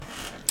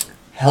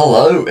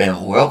Hello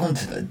and welcome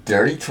to the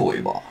Dirty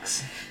Toy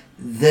Box.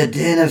 The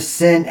Den of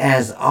Sin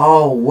as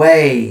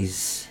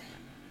always.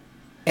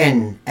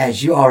 And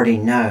as you already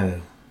know,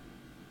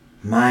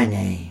 my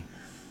name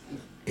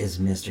is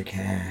Mr.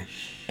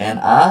 Cash. And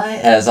I,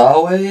 as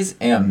always,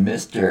 am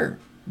Mr.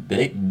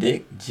 Big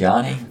Dick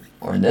Johnny,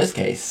 or in this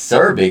case,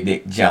 Sir Big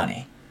Dick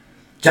Johnny.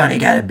 Johnny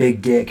got a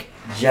big dick.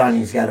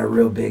 Johnny's got a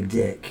real big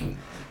dick.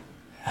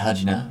 How'd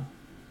you know?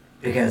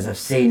 Because I've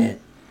seen it.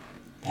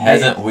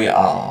 Hasn't we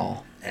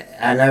all?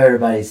 I know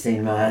everybody's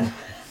seen mine.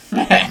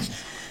 Man,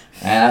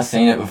 I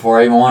seen it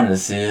before I even wanted to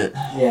see it.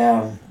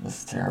 Yeah.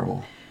 That's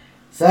terrible.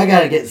 So I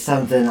gotta get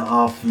something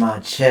off my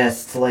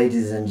chest,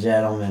 ladies and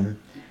gentlemen.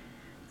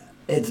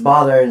 It's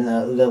bothering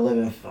the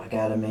living fuck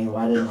out of me.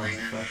 Why didn't I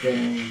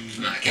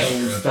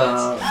fucking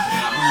stop?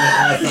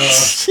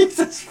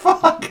 Jesus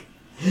fuck.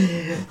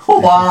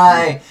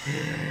 Why?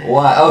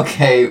 Why?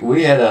 Okay,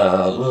 we had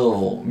a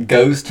little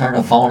ghost turn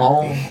the phone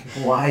on.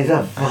 Why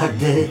the fuck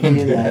did it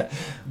do that?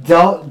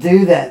 Don't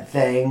do that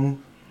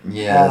thing.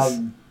 Yes.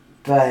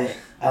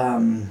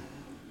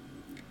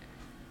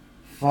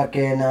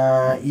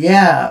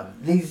 Yeah,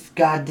 these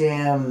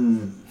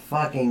goddamn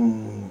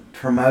fucking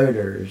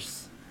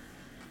promoters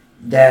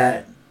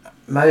that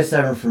most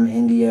of them from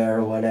India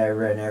or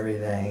whatever and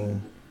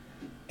everything,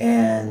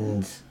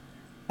 and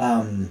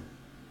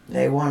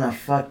they want to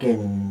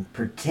fucking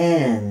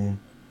pretend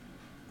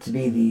to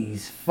be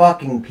these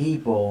fucking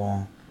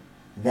people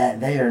that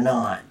they are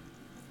not,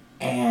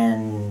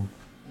 and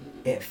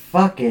it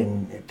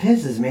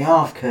pisses me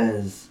off,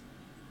 because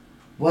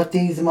what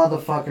these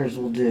motherfuckers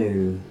will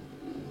do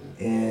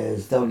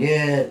is they'll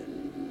get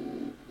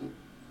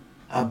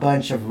a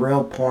bunch of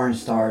real porn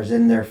stars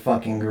in their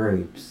fucking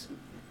groups.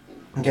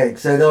 Okay,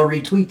 so they'll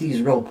retweet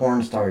these real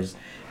porn stars,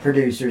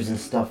 producers and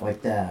stuff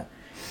like that.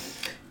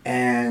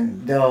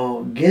 And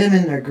they'll get them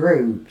in their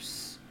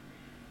groups,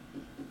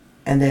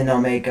 and then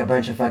they'll make a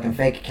bunch of fucking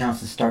fake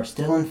accounts and start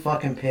stealing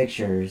fucking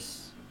pictures,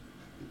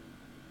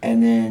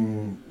 and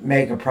then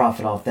make a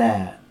profit off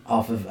that,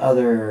 off of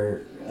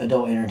other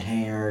adult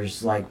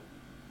entertainers, like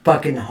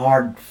fucking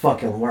hard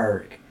fucking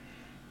work.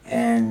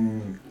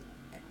 And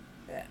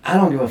I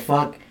don't give a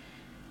fuck.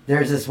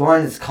 There's this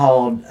one that's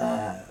called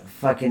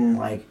fucking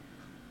like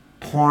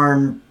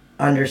porn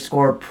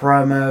 _promos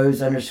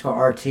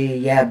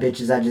 _RT. Yeah,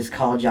 bitches, I just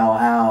called y'all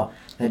out.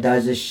 That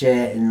does this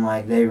shit, and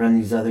like they run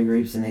these other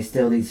groups and they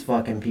steal these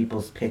fucking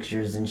people's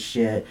pictures and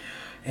shit.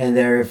 And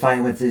they're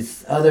fighting with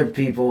these other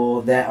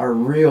people that are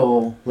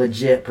real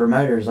legit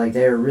promoters. Like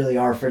they really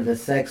are for the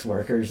sex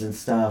workers and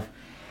stuff.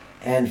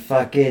 And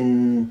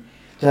fucking,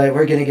 so like,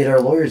 we're gonna get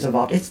our lawyers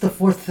involved. It's the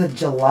 4th of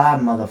July,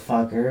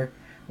 motherfucker.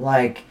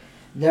 Like,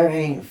 there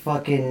ain't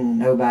fucking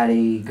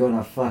nobody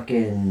gonna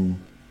fucking,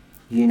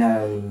 you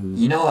know...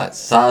 You know what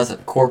size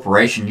of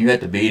corporation you have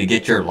to be to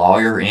get your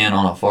lawyer in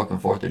on a fucking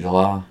 4th of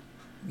July?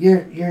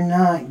 You're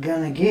not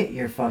gonna get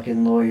your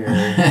fucking lawyer.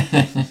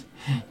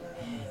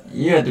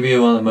 You have to be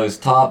one of the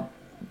most top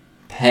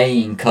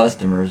paying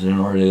customers in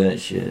order to do that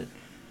shit.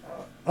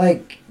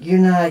 Like, you're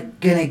not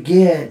gonna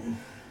get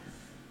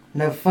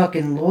no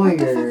fucking lawyer. What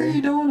the fuck are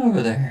you doing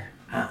over there?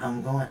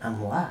 I'm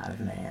live,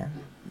 man.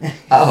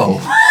 Oh.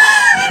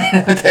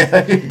 What the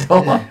hell are you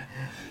doing?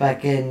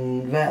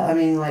 Fucking, I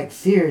mean, like,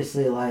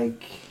 seriously,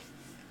 like,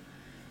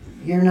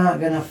 you're not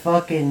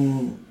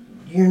getting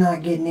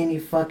any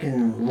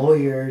fucking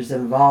lawyers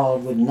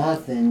involved with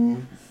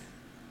nothing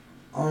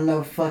on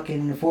no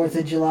fucking 4th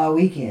of July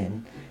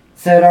weekend.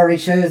 So it already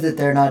shows that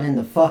they're not in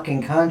the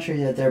fucking country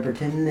that they're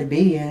pretending to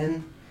be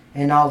in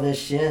and all this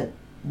shit.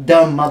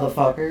 Dumb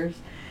motherfuckers.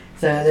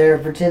 So they're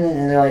pretending,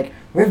 and they're like,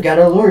 we've got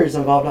our lawyers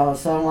involved all of a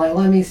sudden. I'm like,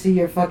 let me see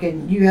your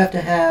fucking... You have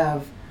to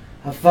have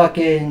a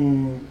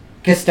fucking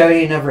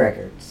custodian of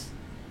records.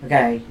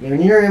 Okay?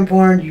 When you're in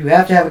porn, you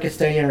have to have a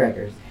custodian of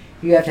records.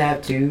 You have to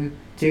have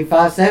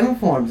 257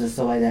 forms and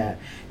stuff like that.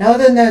 Now,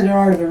 other than that, there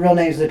are the real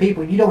names of the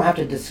people. You don't have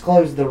to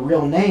disclose the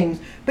real names,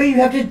 but you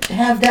have to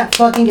have that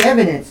fucking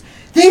evidence.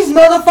 These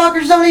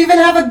motherfuckers don't even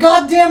have a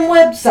goddamn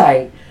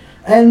website.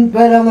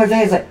 But on their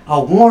thing, it's like,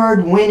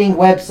 award-winning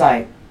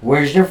website.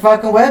 Where's your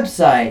fucking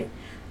website?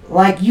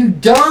 Like, you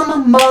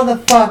dumb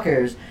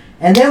motherfuckers.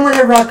 And then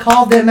whenever I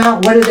called them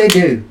out, what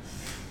do?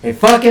 They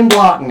fucking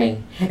blocked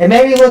me. It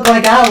made me look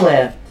like I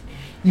left.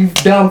 You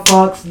dumb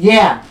fucks.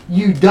 Yeah,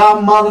 you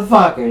dumb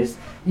motherfuckers.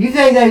 You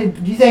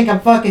think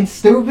I'm fucking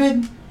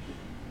stupid?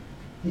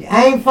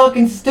 I ain't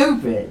fucking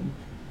stupid.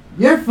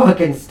 You're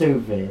fucking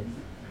stupid.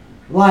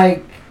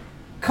 Like,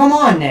 come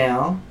on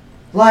now.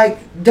 Like,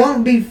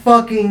 don't be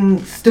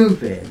fucking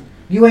stupid.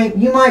 You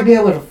might be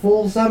able to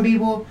fool some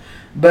people,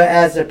 but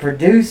as a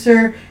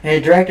producer and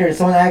a director and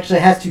someone that actually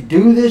has to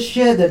do this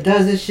shit, that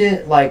does this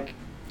shit, like,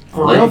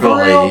 for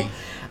real,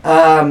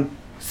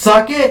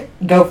 suck it,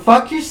 go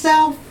fuck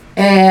yourself,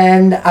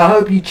 and I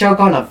hope you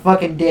choke on a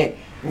fucking dick.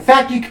 In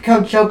fact, you could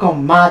come choke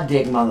on my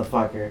dick,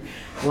 motherfucker.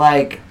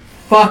 Like,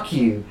 fuck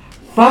you.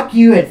 Fuck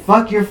you and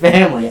fuck your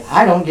family.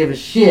 I don't give a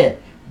shit,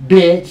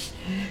 bitch.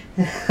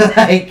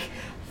 Like,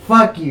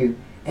 fuck you.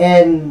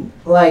 And,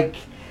 like,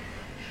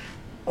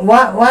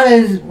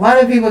 why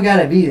do people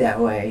gotta be that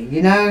way?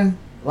 You know,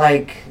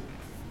 like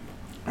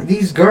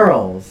these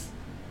girls,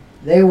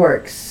 they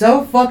work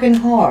so fucking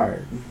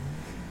hard,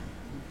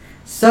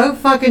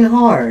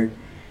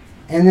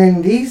 and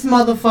then these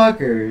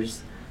motherfuckers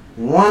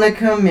want to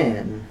come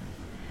in.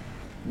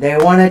 They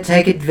want to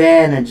take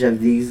advantage of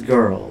these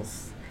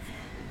girls.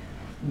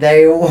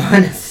 They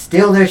want to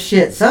steal their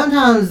shit.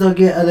 Sometimes they'll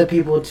get other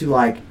people to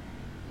like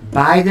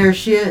buy their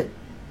shit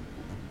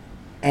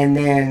and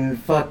then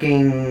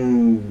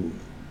fucking,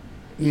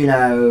 you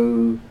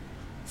know,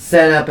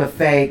 set up a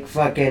fake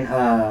fucking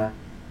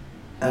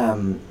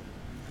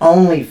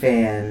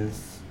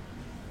OnlyFans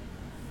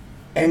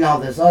and all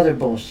this other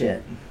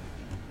bullshit.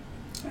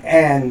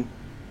 And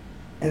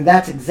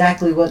that's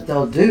exactly what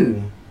they'll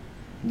do.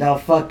 They'll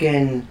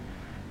fucking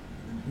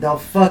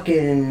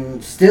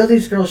steal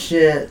these girls'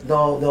 shit.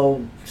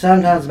 They'll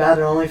sometimes buy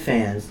their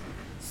OnlyFans,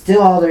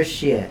 steal all their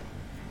shit.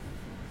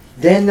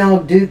 Then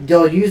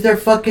they'll use their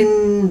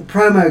fucking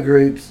promo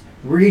groups,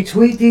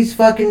 retweet these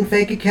fucking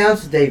fake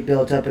accounts that they've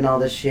built up and all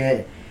this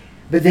shit.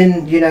 But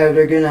then, you know,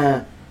 they're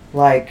gonna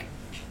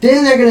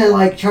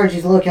charge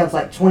these little accounts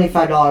like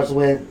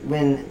 $25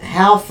 when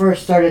Hal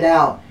first started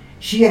out,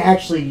 she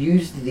actually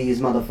used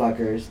these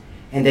motherfuckers.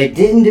 And they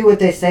didn't do what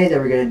they say they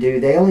were going to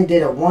do. They only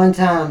did it one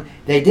time.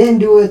 They didn't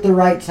do it at the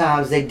right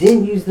times. They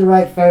didn't use the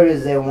right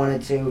photos they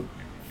wanted to.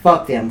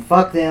 Fuck them.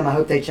 I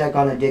hope they choke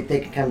on a dick.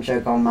 They can come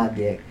choke on my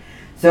dick.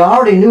 So I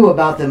already knew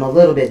about them a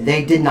little bit.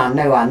 They did not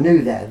know I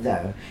knew that,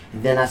 though.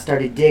 And then I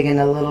started digging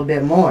a little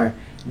bit more.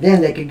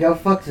 Then they could go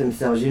fuck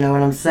themselves. You know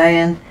what I'm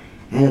saying?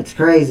 And it's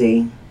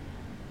crazy.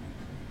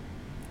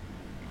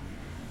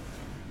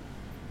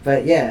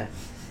 But yeah.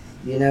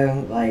 You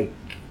know, like,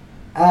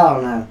 I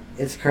don't know.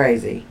 It's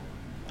crazy.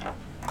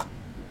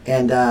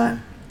 And,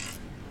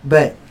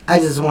 but I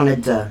just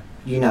wanted to,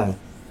 you know,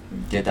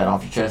 Get that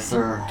off your chest,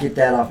 sir. get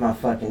that off my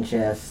fucking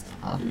chest.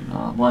 I do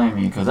not blame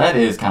you, because that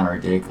is kind of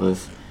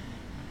ridiculous.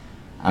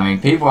 I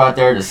mean, people out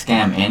there to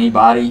scam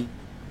anybody,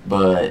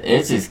 but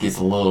it just gets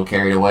a little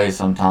carried away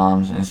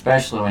sometimes, and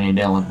especially when you're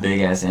dealing with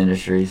big-ass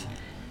industries.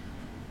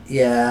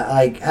 Yeah,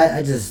 like,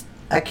 I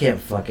can't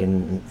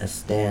fucking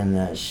stand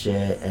that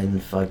shit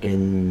and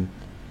fucking...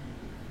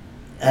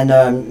 I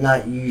know I'm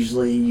not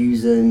usually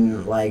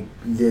using, like,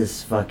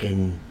 this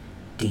fucking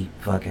deep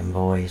fucking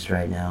voice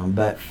right now,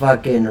 but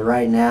fucking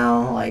right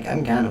now, like,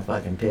 I'm kind of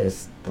fucking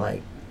pissed.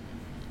 Like,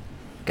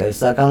 go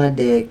suck on a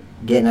dick,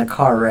 get in a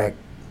car wreck.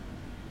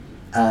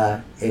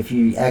 If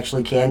you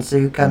actually can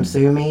sue, come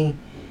sue me.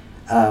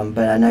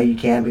 But I know you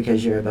can't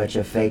because you're a bunch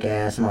of fake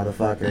ass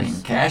motherfuckers.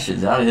 Dang, Cash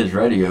is out of his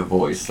radio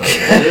voice, so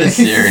that is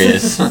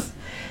serious.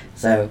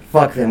 So,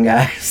 fuck them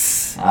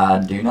guys. I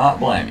do not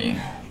blame you.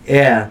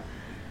 Yeah.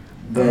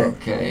 But,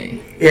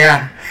 Okay.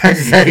 yeah, I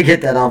just had to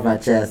get that off my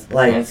chest.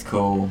 Like, That's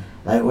cool.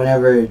 like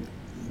whenever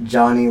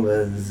Johnny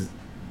was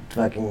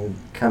fucking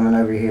coming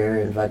over here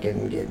and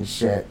fucking getting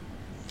shit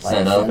like,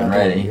 Set up and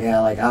ready.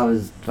 Yeah, like I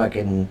was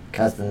fucking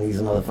cussing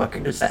these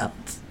motherfuckers out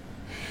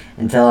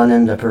and telling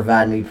them to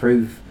provide me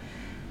proof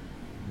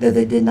that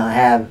they did not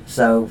have.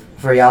 So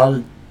for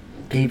y'all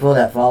people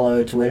that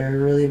follow Twitter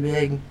really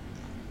big,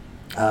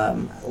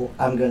 I'm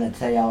gonna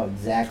tell y'all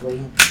exactly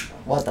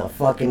what the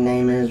fucking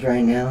name is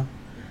right now.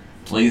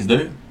 Please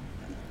do.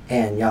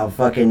 And y'all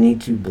fucking need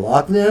to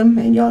block them,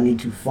 and y'all need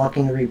to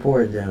fucking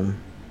report them.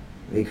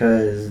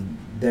 Because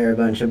they're a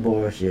bunch of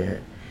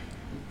bullshit.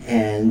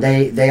 And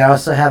they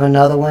also have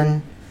another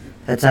one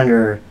that's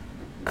under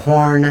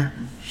porn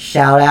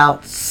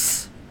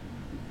shoutouts.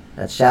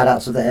 That's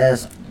shoutouts with the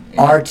S.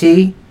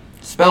 RT.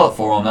 Spell it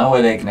for them. That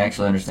way they can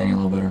actually understand you a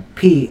little better.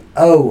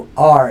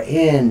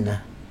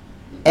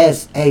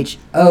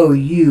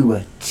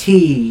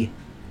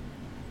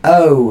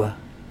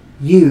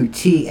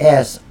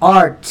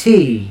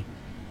 PORNSHOUTOUTSRT.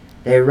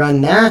 They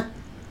run that.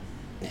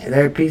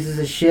 They're pieces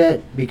of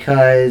shit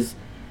because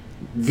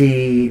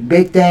the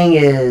big thing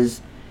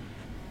is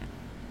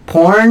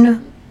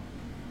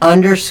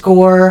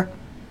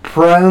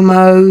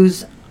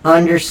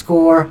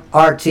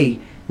porn_promos_RT.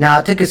 Now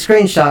I took a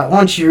screenshot. Why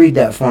don't you read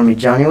that for me,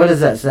 Johnny? What does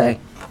that say?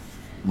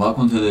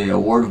 Welcome to the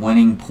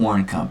award-winning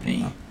porn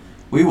company.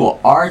 We will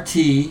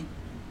RT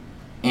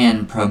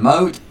and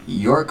promote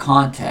your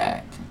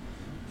contact.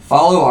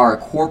 Follow our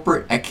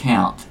corporate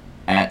account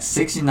at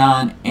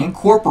 69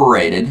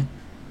 Incorporated.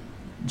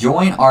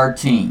 Join our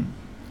team.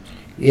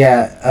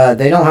 Yeah,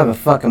 they don't have a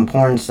fucking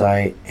porn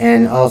site,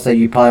 and also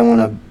you probably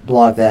want to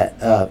block that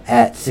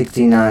at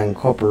 69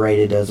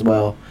 Incorporated as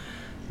well.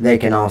 They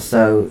can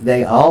also,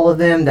 all of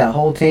them, that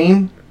whole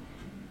team,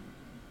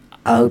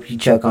 I hope you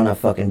choke on a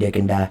fucking dick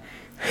and die.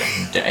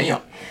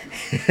 Damn.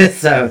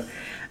 So,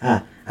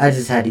 I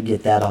just had to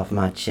get that off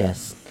my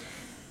chest.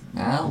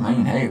 Well, I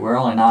mean, hey, we're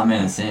only 9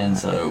 minutes in,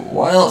 so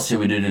what else should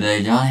we do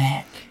today,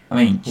 Johnny? I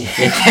mean,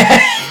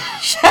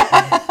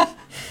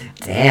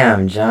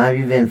 damn, John,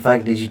 you been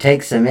fucking. Did you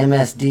take some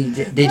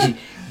MSD?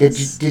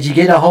 Did you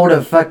get a hold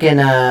of fucking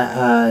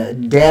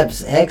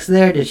Deb's ex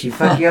there? Did she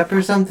fuck you up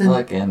or something?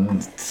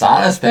 fucking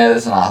sinus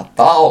medicine, I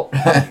thought.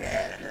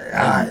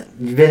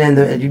 You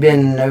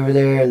been over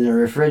there in the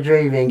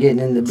refrigerator? You been getting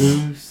in the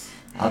booze?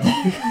 I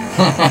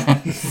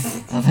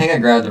think I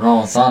grabbed the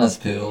wrong sinus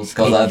pills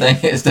because I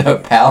think it's the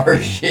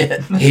powder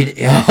shit.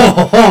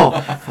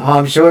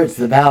 I'm sure it's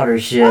the powder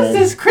shit. What's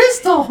this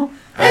crystal?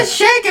 It's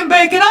shake and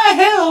bake and I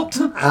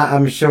helped.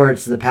 I'm sure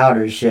it's the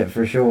powder shit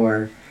for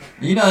sure.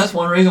 You know that's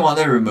one reason why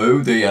they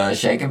removed the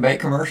shake and bake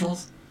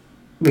commercials?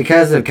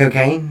 Because of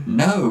cocaine?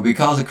 No,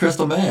 because of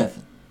crystal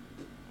meth.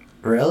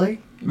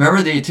 Really?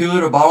 Remember the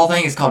 2-liter bottle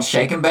thing? It's called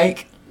shake and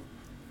bake?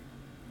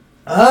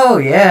 Oh,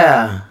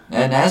 yeah.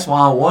 And that's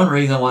why one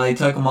reason why they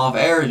took them off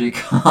air is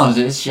because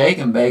it's shake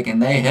and bake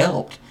and they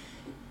helped.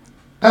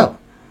 Oh.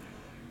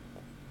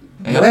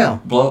 They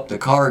helped blow up the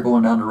car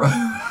going down the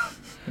road.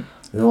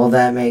 Well,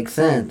 that makes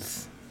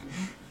sense.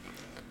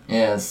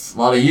 Yes, a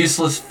lot of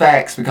useless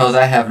facts because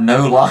I have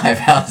no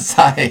life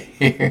outside of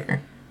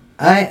here.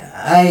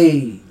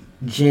 I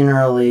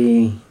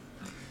generally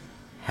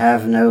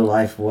have no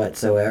life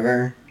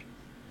whatsoever.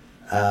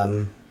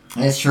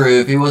 It's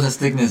true. If he wasn't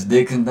sticking his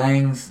dick in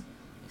things,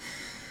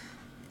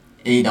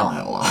 he don't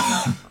have a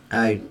life.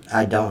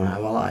 I don't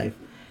have a life.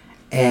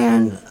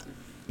 And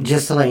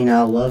just to let you know,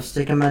 I love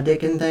sticking my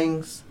dick in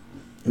things.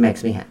 It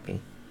makes me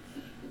happy.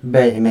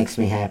 But it makes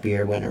me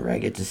happier whenever I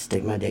get to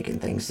stick my dick in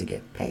things to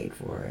get paid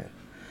for it.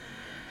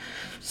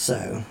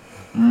 So.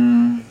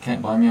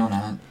 Can't blame you on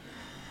that.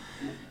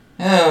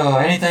 Oh,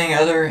 anything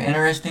other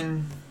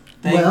interesting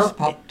things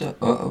popped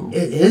up? Uh-oh.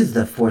 It is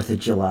the 4th of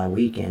July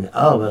weekend.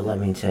 Oh, but let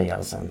me tell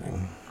y'all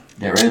something.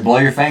 Get ready to blow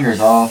your fingers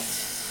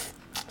off.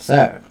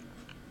 So.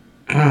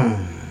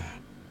 A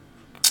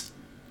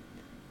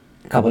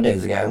couple of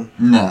days ago.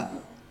 No.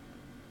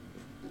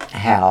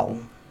 Hal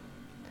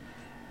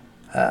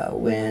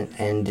went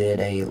and did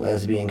a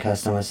lesbian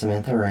custom with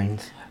Samantha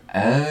Reigns.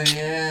 Oh,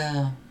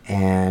 yeah.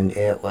 And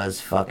it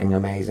was fucking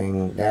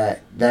amazing.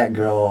 That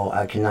girl,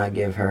 I cannot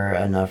give her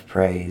enough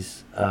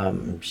praise.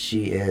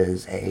 She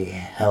is a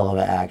hell of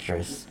an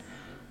actress.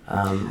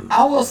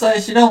 I will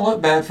say she don't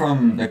look bad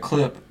from the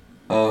clip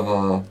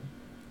of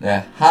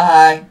the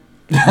hi.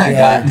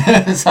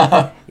 Yeah.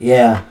 So.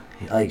 Yeah,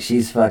 like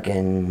she's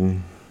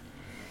fucking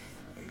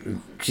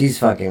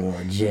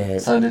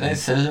legit. So did they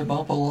scissor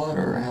bump a lot,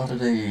 or how did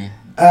they?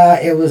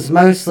 It was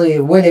mostly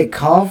what it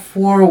called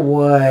for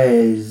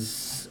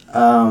was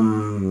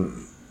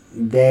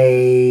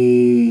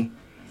they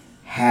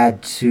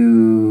had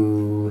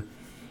to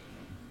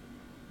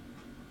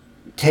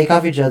take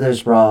off each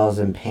other's bras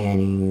and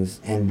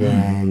panties and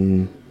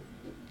then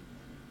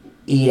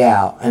eat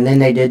out. And then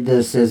they did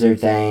the scissor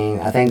thing.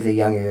 I think the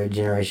younger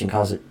generation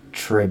calls it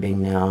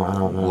tribbing now. I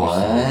don't know.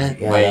 What?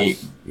 Yeah,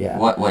 wait. Yeah.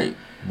 What? Wait.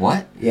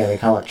 What? Yeah, they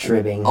call it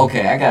tribbing.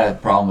 Okay, I got a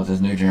problem with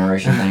this new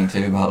generation thing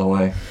too, by the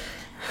way.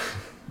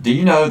 Do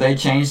you know they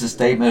changed the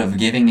statement of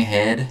giving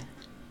head?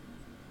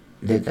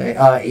 Did they?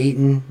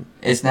 Eating?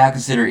 It's now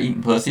considered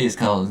eating pussy. It's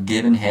called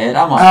giving head.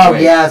 I'm like, oh,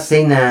 wait. yeah, I've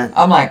seen that.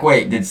 I'm like,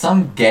 wait, did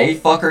some gay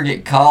fucker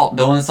get caught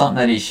doing something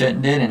that he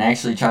shouldn't did and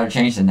actually try to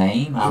change the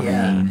name? I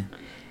mean...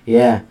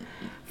 Yeah.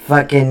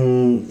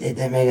 Fucking...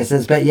 That made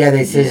sense. But yeah,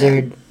 they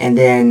scissored and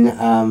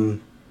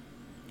then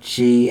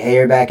she ate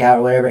her back out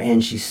or whatever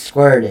and she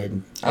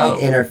squirted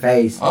in her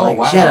face. Oh, like,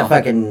 wow. She had a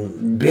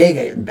fucking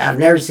big... I've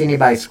never seen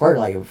anybody squirt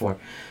like it before.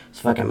 It's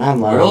fucking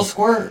mind-blowing. Real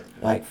squirt?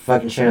 Like,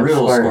 fucking straight up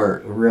Real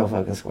squirt. Real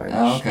fucking squirt.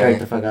 Oh, okay. Straight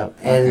the fuck up.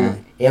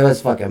 And it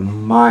was fucking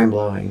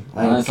mind-blowing.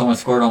 Like, I know someone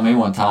squirted on me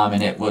one time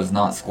and it was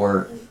not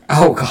squirt.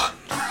 Oh, God.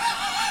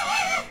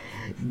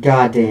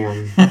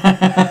 Goddamn.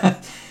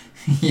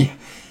 Yeah.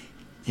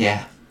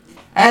 Yeah.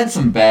 I had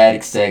some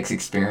bad sex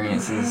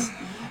experiences.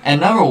 And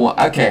number one,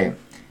 okay.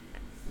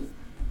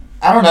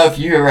 I don't know if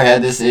you ever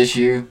had this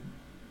issue,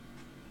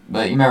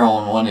 but you remember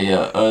on one of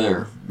the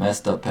other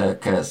messed up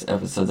podcast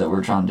episodes that we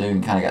were trying to do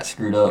and kind of got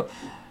screwed up.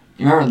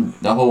 You remember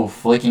the whole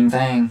flicking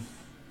thing?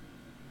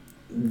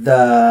 It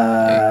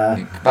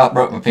about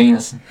broke my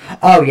penis.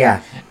 Oh,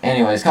 yeah.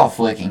 Anyway, it's called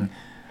flicking.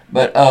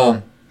 But,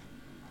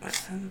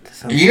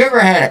 you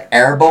ever had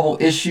air bubble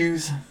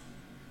issues?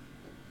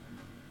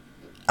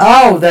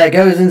 Oh, that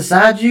goes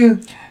inside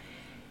you?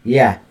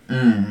 Yeah.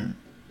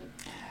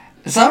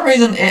 For some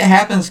reason, it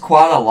happens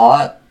quite a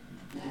lot.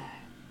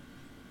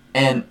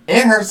 And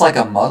it hurts like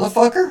a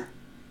motherfucker.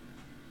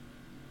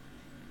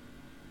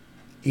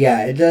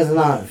 Yeah, it does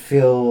not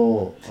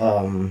feel,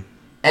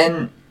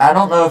 And I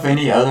don't know if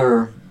any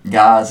other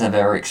guys have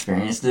ever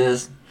experienced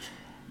this,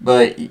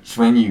 but it's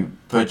when you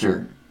put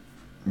your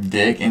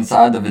dick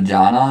inside the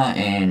vagina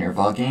and you're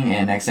fucking,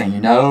 and next thing you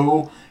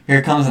know,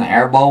 here comes an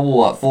air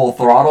bubble at full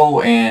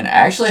throttle, and I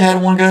actually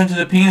had one go into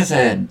the penis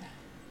head.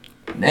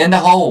 In the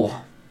hole.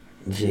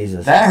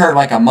 Jesus. That hurt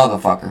like a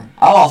motherfucker.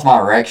 I lost my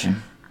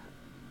erection.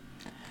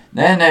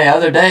 Then the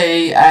other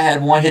day, I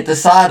had one hit the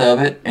side of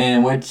it,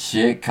 and which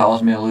it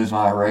caused me to lose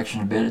my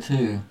erection a bit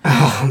too.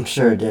 Oh, I'm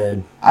sure it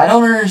did. I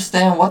don't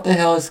understand what the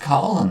hell is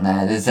causing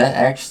that. Is that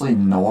actually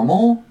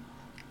normal?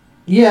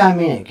 Yeah, I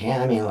mean, it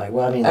can. I mean, like,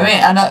 well, I mean...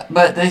 I know,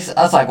 but I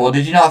was like, well,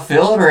 did you not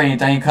feel it or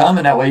anything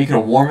coming? That way you could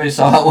have warned me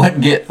so I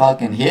wouldn't get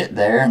fucking hit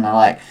there. And they're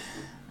like,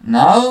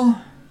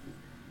 no.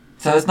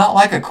 So it's not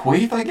like a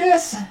queef, I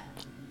guess?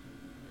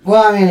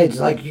 Well, I mean,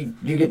 it's like you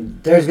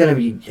get, there's gonna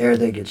be air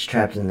that gets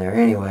trapped in there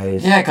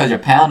anyways. Yeah, because you're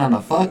pounding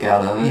the fuck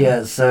out of it.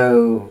 Yeah,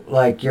 so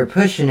like you're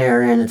pushing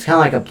air in. It's kind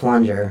of like a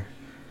plunger.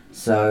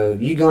 So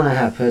you're gonna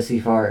have pussy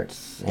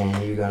farts,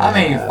 and you're gonna. I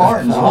mean, have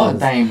farting's one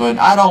thing, but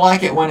I don't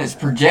like it when it's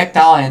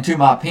projectile into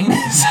my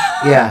penis.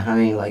 Yeah, I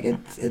mean, like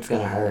it's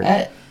gonna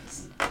hurt.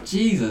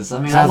 Jesus, I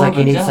mean, Sounds like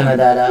you need some of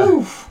that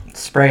Oof.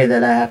 spray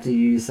that I have to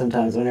use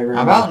sometimes whenever.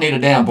 I about need a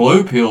damn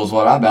blue pill is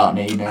what I about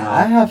need now.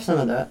 I have some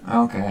of that.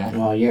 Okay.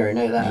 Well, you already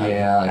know that.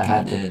 Yeah, I I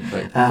have did,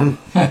 but. to.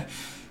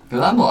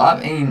 Because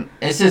I mean,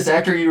 it's just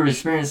after you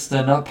experience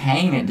enough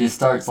pain, it just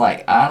starts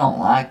like, I don't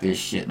like this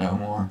shit no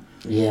more.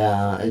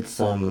 Yeah, it's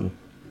no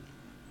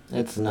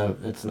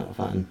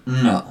fun.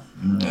 No.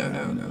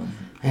 I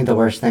think the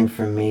worst thing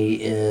for me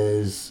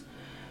is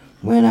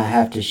when I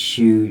have to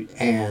shoot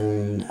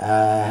and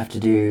I have to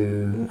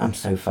do. I'm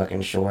so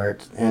fucking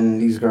short,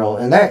 and these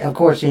girls, and that, of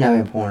course,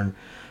 in porn.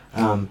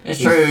 It's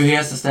true. He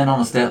has to stand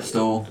on a step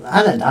stool.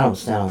 I don't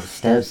stand on a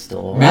step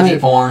stool. Midget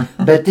porn.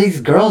 But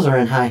these girls are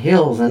in high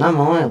heels, and I'm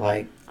only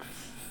like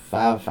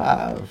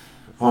 5'5"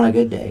 on a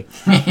good day.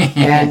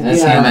 And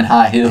that's him in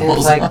high heels. And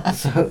it's like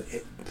so.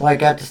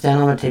 Like I have to stand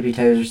on my tippy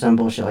toes or some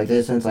bullshit like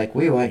this, and it's like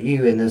we want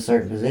you in this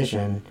certain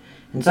position,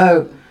 and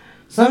so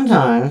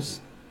sometimes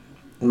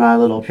my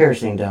little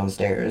piercing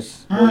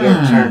downstairs will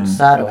get turned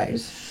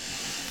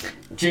sideways.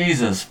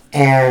 Jesus.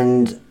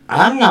 And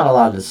I'm not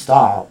allowed to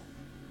stop.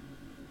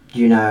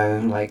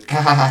 Like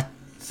God.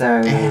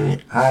 so Damn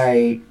it.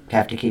 I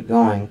have to keep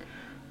going.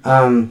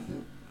 I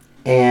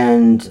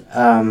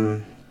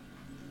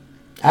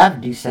have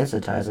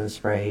desensitizing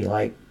spray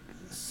like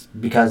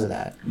because of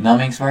that.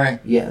 Numbing spray?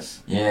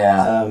 Yes.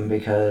 Yeah.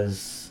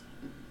 Because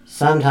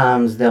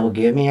sometimes they'll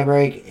give me a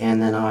break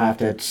and then I'll have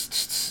to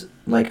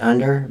like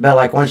under. But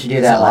like once you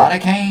do that,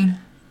 like, lidocaine?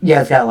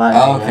 Yeah, it's got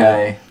lidocaine.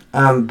 Okay.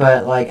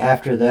 But like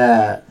after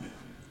that,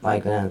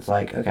 like then it's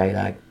like okay,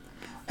 like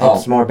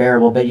it's more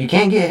bearable. But you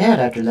can't get hit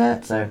after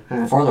that. So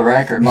for the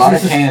record,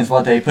 lidocaine is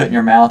what they put in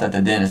your mouth at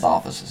the dentist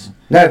offices.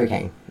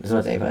 Novocaine is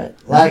what they put.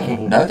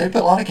 Lidocaine. No, they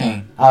put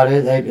lidocaine. Oh,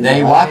 do they?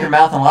 They wipe your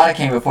mouth in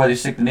lidocaine before they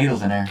stick the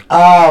needles in there.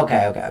 Oh,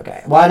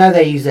 okay. Well, I know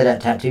they use it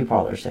at tattoo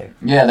parlors too.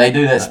 Yeah, they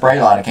do that spray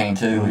lidocaine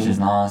too, which is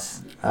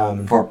nice.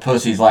 For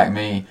pussies like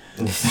me.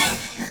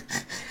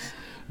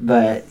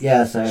 But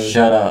yeah, so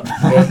shut up.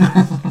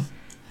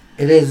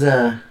 It is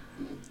a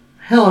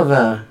hell of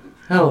a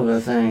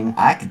thing.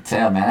 I could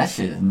tell, man. That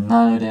shit is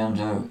no damn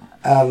joke.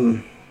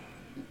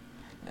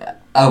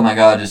 Oh my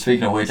God! Just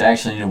speaking of which, I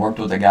actually worked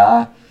with a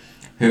guy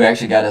who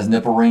actually got his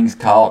nipple rings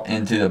caught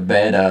into the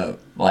bed, a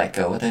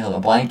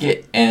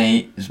blanket,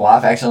 and his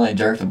wife accidentally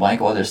jerked the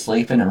blanket while they're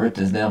sleeping and ripped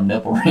his damn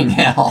nipple ring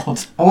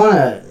out.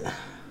 I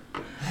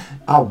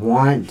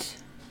want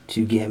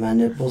to get my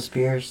nipples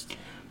pierced,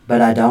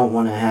 but I don't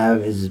want to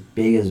have as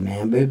big as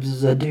man boobs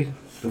as I do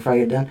before I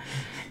get done.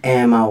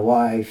 And my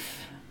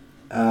wife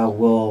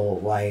will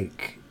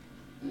like,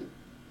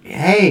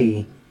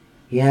 hey,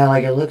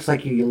 it looks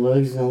like you're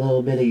losing a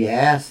little bit of your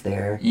ass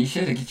there. You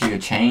should get you a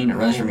chain that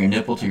runs from your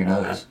nipple to your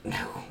nose.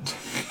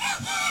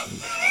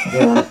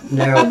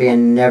 There will be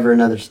never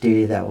another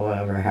studio that will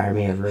ever hire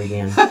me ever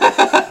again.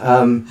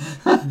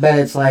 But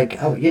it's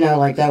like,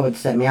 like that would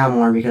set me out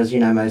more because,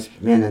 most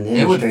men in the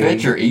industry. It would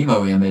fit your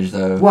emo image,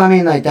 though. Well, I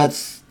mean, like,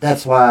 that's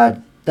why,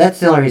 that's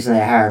the only reason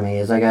they hire me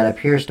is I got a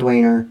pierced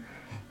wiener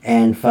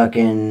and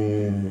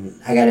fucking,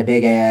 I got a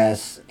big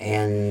ass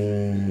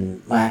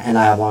and I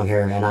have long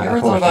hair. And you ever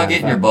thought about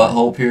getting your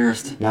butthole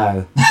pierced?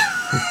 No.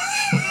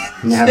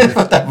 Never.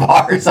 Put the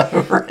bars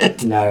over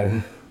it.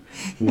 No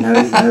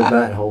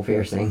butthole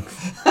piercings.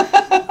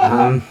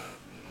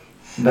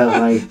 But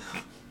like,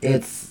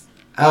 it's,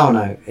 I don't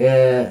know.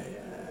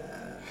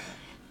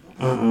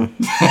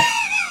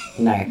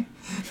 No.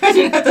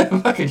 Imagine have to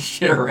fucking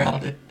shit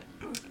around it.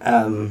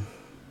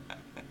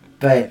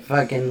 But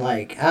fucking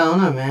like, I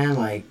don't know, man.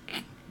 Like,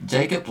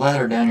 Jacob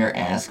ladder down your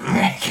ass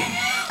crack.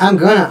 I'm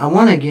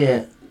gonna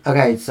get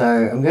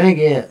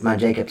my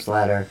Jacob's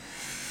ladder.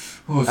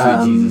 Oh,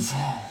 sweet Jesus.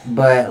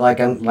 But like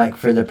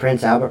for the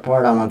Prince Albert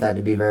part, I want that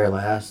to be very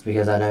last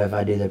because I know if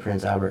I do the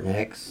Prince Albert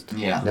next,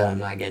 then I'm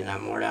not getting no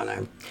more down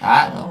there.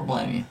 I don't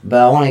blame you.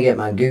 But I want to get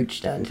my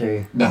gooch done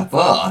too. The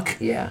fuck?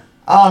 Yeah.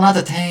 Oh, not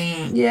the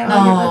taint. Yeah, I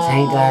want to get my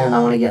taint done, and I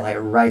want to get like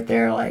right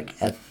there, like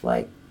at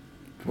like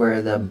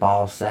where the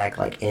ball sack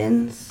like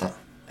ends,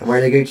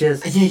 where the gooch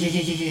is.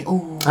 Yeah.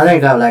 Ooh. I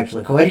think that would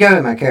actually cool. It'd go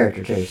with my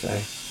character too. So.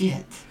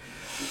 Shit.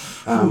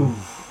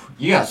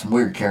 You got some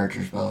weird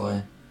characters, by the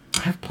way.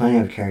 I have plenty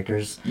of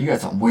characters. You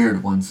got some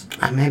weird ones.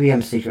 Maybe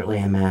I'm secretly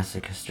a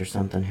masochist or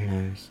something. Who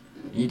knows?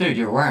 You do.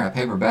 You're wearing a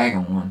paper bag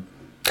on one.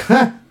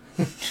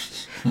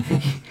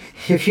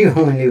 If you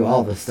only knew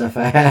all the stuff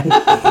I had.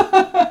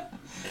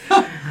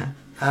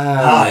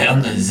 Hi,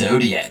 I'm the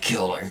Zodiac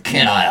Killer.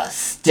 Can I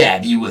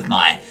stab you with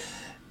my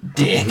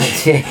dick?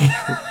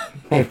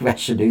 Maybe I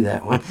should do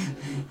that one.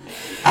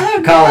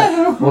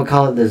 Oh, We'll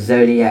call it the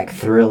Zodiac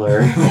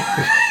Thriller.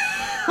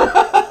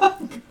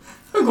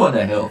 I'm going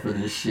to hell for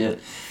this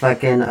shit.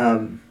 Fucking,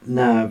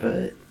 no,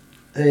 but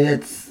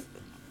It's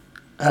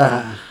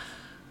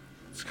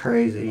it's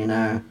crazy, you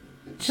know.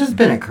 It's just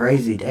been a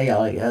crazy day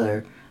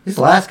altogether. These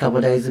last couple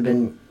of days have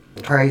been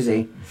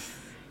crazy,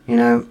 you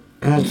know.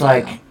 And it's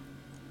like,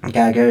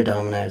 gotta go to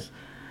Domino's,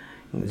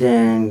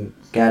 then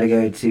gotta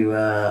go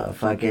to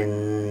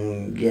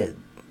fucking get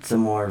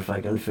some more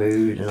fucking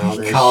food and all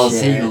this Because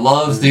shit. he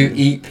loves to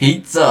eat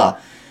pizza.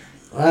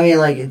 I mean,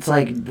 like, it's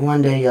like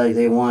one day, like,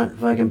 they want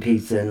fucking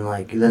pizza, and,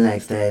 like, the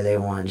next day they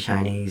want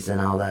Chinese and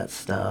all that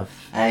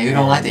stuff. Hey, who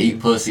don't like to eat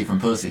pussy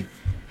from pussy?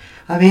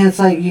 I mean, it's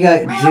like, you got,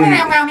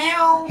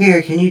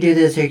 here, can you do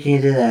this, here, can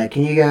you do that?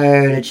 Can you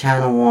go to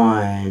Channel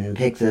 1,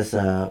 pick this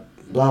up,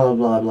 blah, blah,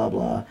 blah, blah,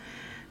 blah.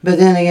 But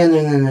then again,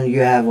 then you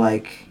have,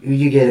 like,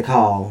 you get a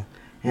call,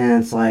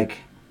 and it's like,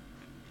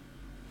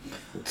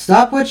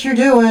 stop what you're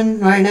doing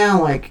right now,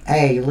 like,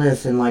 hey,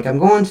 listen, like, I'm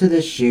going to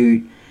this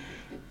shoot,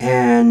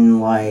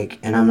 and like,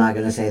 and I'm not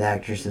gonna say the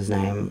actress's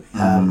name.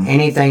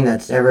 Anything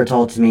that's ever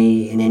told to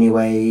me in any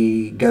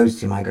way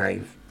goes to my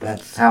grave.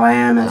 That's how I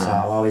am. That's how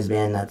I've always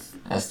been. That's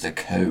the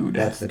code.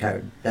 That's the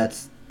code.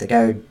 That's the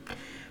code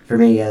for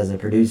me as a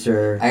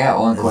producer. I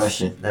got one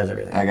question. That's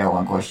everything. I got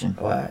one question.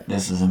 What?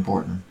 This is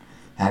important.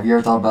 Have you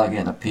ever thought about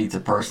getting a pizza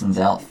person's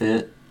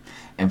outfit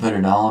and put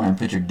it on and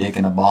put your dick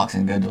in a box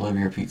and go deliver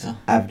your pizza?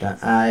 I've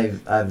done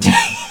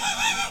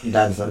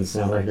something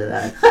similar to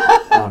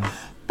that.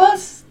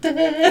 Busted.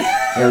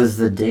 It was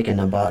the dick in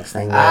the box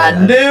thing.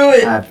 I knew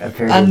it.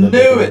 I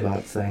knew it.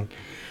 Box thing.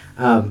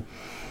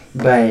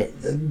 But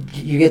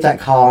you get that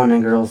call and the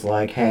girl's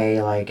like,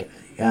 hey, like,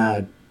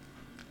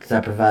 because I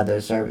provide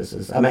those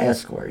services. I'm an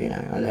escort, you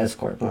know, an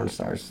escort porn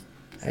stars.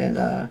 And,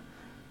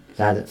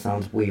 that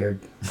sounds weird.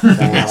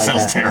 That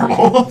sounds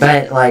terrible.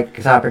 But, like,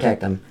 because I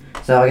protect them.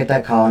 So I get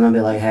that call and I'll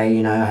be like, hey,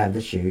 you know, I have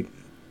the shoot.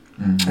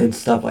 And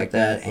stuff like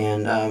that.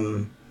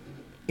 And,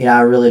 you know,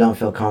 I really don't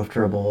feel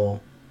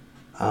comfortable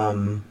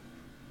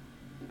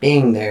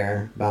being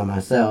there by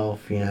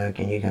myself, you know,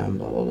 can you come,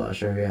 blah, blah, blah,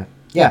 sure, yeah.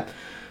 Yeah,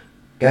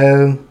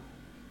 go,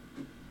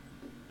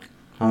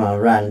 I'm gonna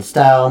ride in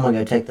style, I'm gonna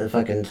go take the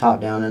fucking top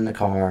down in the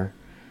car,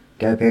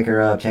 go pick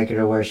her up, take her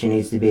to where she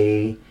needs to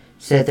be,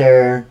 sit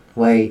there,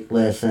 wait,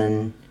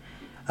 listen.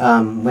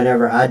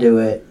 Whenever I do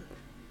it,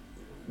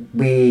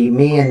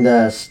 me and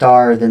the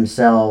star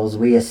themselves,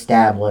 we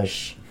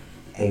establish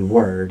a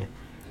word.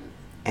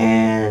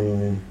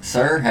 And...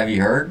 Sir, have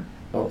you heard?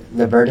 Oh,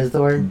 the bird is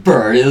the word?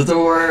 Bird is the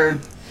word.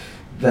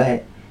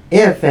 But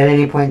if at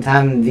any point in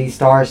time the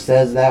star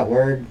says that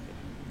word,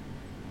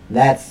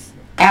 that's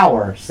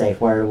our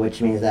safe word,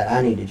 which means that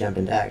I need to jump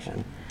into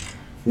action.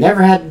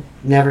 Never had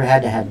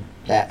to have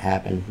that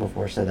happen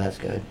before, so that's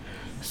good.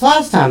 This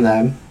last time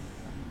though,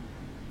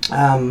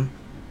 I'm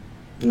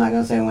not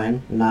gonna say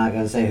when, I'm not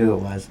gonna say who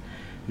it was,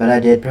 but I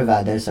did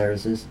provide those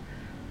services.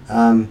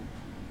 Very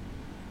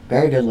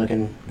good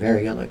looking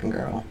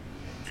girl.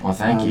 Well,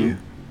 thank you.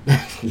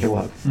 You're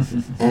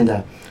welcome.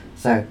 And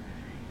so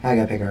I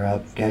go pick her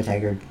up, go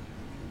take her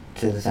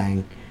to the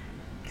thing,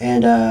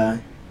 and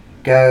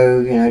go,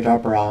 you know,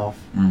 drop her off.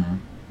 Mm-hmm.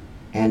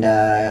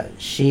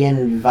 And she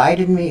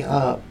invited me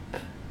up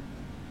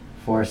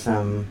for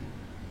some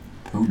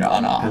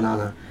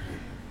banana,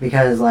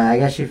 because like I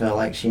guess she felt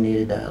like she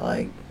needed to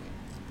like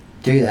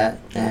do that,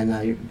 and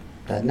I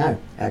said no,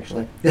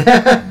 actually.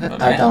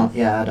 I don't.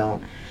 Yeah, I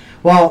don't.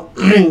 Well,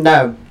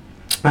 no,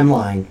 I'm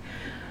lying.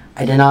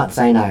 I did not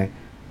say no.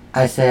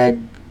 I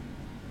said,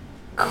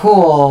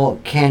 cool,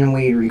 can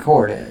we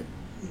record it?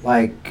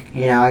 Like,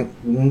 you know,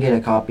 you can get a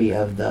copy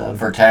of the...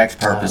 For tax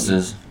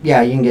purposes.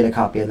 Yeah, you can get a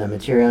copy of the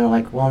material. And I'm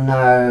like, well,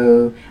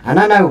 no. And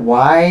I know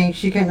why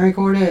she couldn't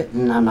record it,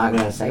 and I'm not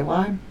going to say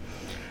why.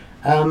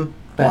 But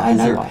why I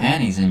know is there why.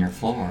 panties in your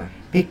floor?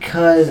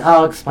 Because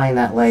I'll explain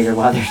that later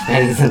why there's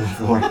panties in the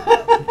floor.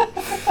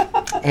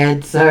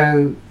 And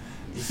so...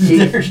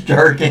 There's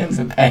jerkins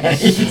and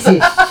panties.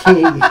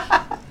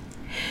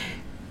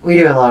 We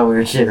do a lot of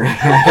weird shit around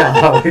here.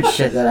 A lot of weird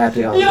shit that I have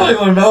to go. You don't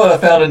even know what I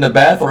found in the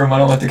bathroom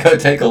when I went to go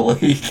take a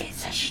leak.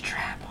 It's a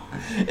strap on.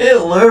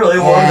 It literally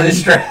was a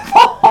strap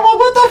on.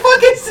 What the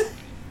fuck is it?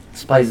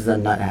 This place is a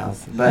nut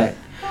house. But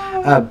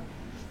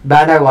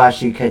I know why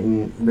she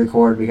couldn't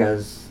record,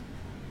 because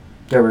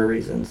there were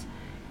reasons.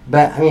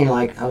 But I mean,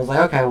 like, I was like,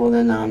 okay, well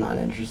then I'm not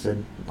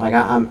interested. Like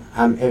I'm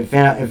if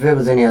it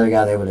was any other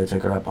guy, they would have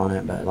took her up on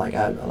it. But like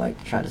I like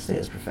to try to stay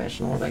as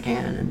professional as I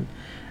can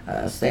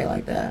and stay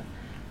like that.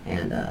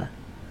 And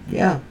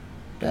yeah,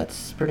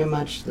 that's pretty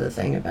much the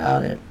thing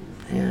about it.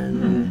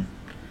 And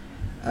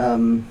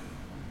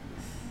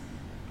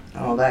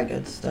all that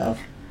good stuff.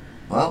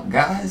 Well,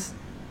 guys,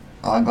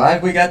 I'm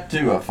glad we got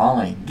to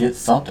finally get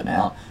something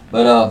out.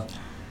 But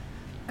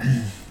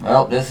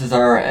well, this is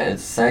our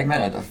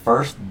segment of the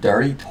first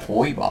dirty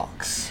toy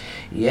box.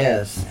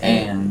 Yes.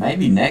 And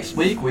maybe next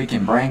week we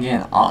can bring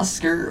in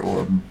Oscar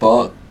or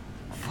Buck.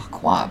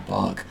 Fuck, why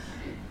Buck?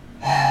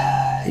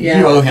 Yeah.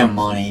 You owe him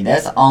money.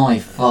 That's the only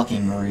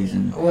fucking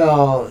reason.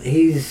 Well,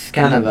 he's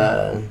kind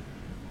of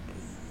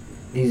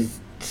he's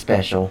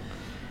special.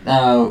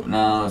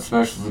 No,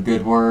 special is a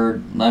good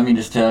word. Let me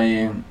just tell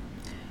you,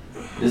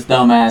 This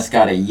dumbass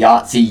got a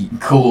Yahtzee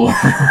cooler.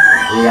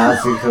 The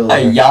Yahtzee cooler.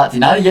 A Yahtzee,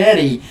 not a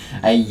Yeti,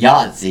 a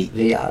Yahtzee.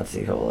 The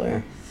Yahtzee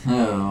cooler.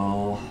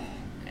 Oh.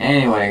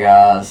 Anyway,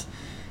 guys,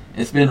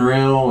 it's been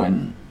real,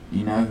 and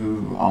you know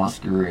who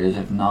Oscar is.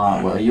 If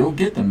not, well, you'll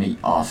get to meet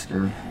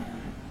Oscar.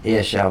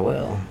 Yes, I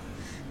will.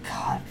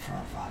 God,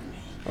 for fuck me.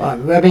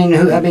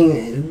 Well, I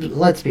mean,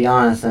 let's be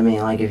honest. I mean,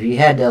 like, if you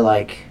had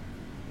to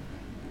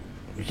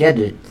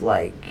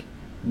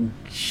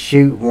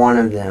shoot one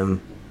of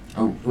them,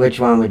 Oh. which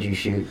one would you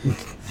shoot?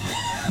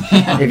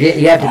 If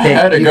you have to pick, I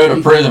had to go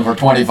to prison for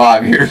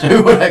 25 years.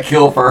 Who would I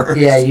kill first?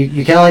 Yeah,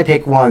 you can only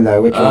pick one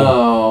though. Which one?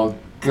 Oh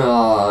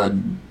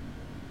God.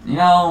 You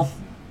know.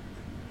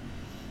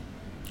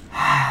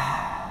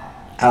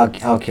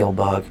 I'll kill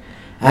Buck.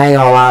 I ain't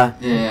gonna lie.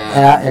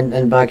 Yeah.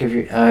 And Buck, I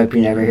hope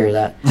you never hear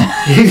that.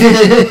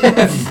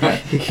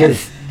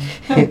 Because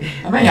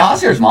I mean,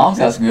 Oscar's mom's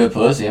got some good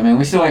pussy. I mean,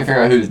 we still ain't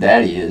figure out who his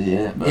daddy is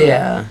yet. But,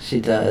 yeah, she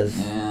does.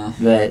 Yeah.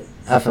 But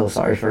I feel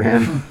sorry for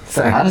him.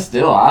 So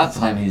I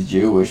claim he's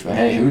Jewish, but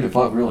hey, who the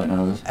fuck really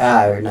knows?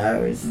 who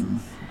knows?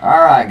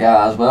 Alright,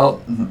 guys.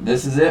 Well,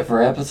 this is it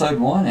for episode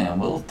 1,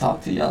 and we'll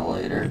talk to y'all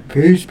later.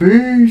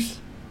 Peace.